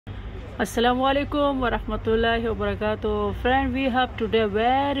Assalamu alaikum wa rahmatullahi wa barakatuh. Friend, we have today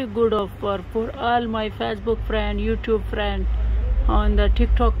very good offer for all my Facebook friend, YouTube friend, on the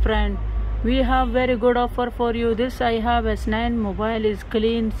TikTok friend. We have very good offer for you. This I have S9 mobile is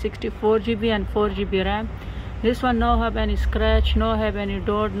clean, 64GB and 4GB RAM. This one no have any scratch, no have any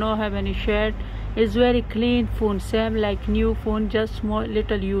dot, no have any shade. It's very clean phone, same like new phone, just small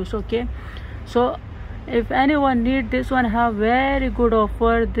little use. Okay, so if anyone need this one, have very good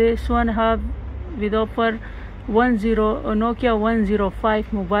offer. This one have with offer Nokia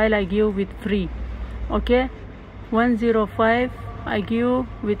 105 mobile I give with free. Okay, 105 I give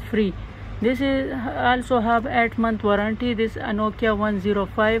with free. This is also have 8-month warranty. This Nokia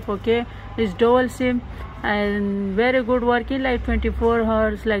 105. Okay, it's dual SIM and very good working, like 24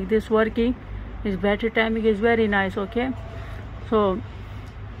 hours like this working. Its battery timing is very nice. Okay, so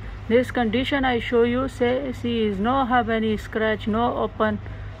this condition I show you, see is no have any scratch, no open.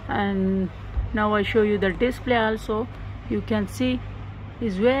 And now I show you the display also. You can see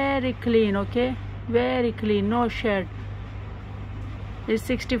is very clean. Okay, very clean, no shade. It's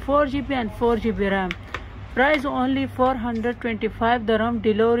 64GB and 4GB RAM. Price only 425 dirham.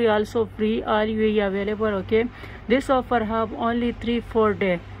 Delivery also free, all UAE available. Okay, this offer have only 3-4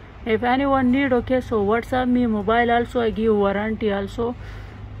 days. If anyone need, okay, so WhatsApp me. Mobile also I give warranty also.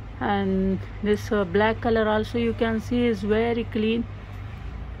 And this black color also you can see is very clean,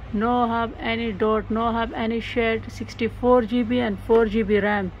 no have any dot, no have any shade. 64GB and 4GB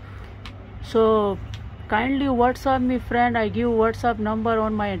RAM. So kindly WhatsApp me, friend. I give WhatsApp number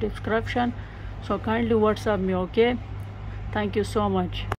on my description, so kindly WhatsApp me. Okay, thank you so much.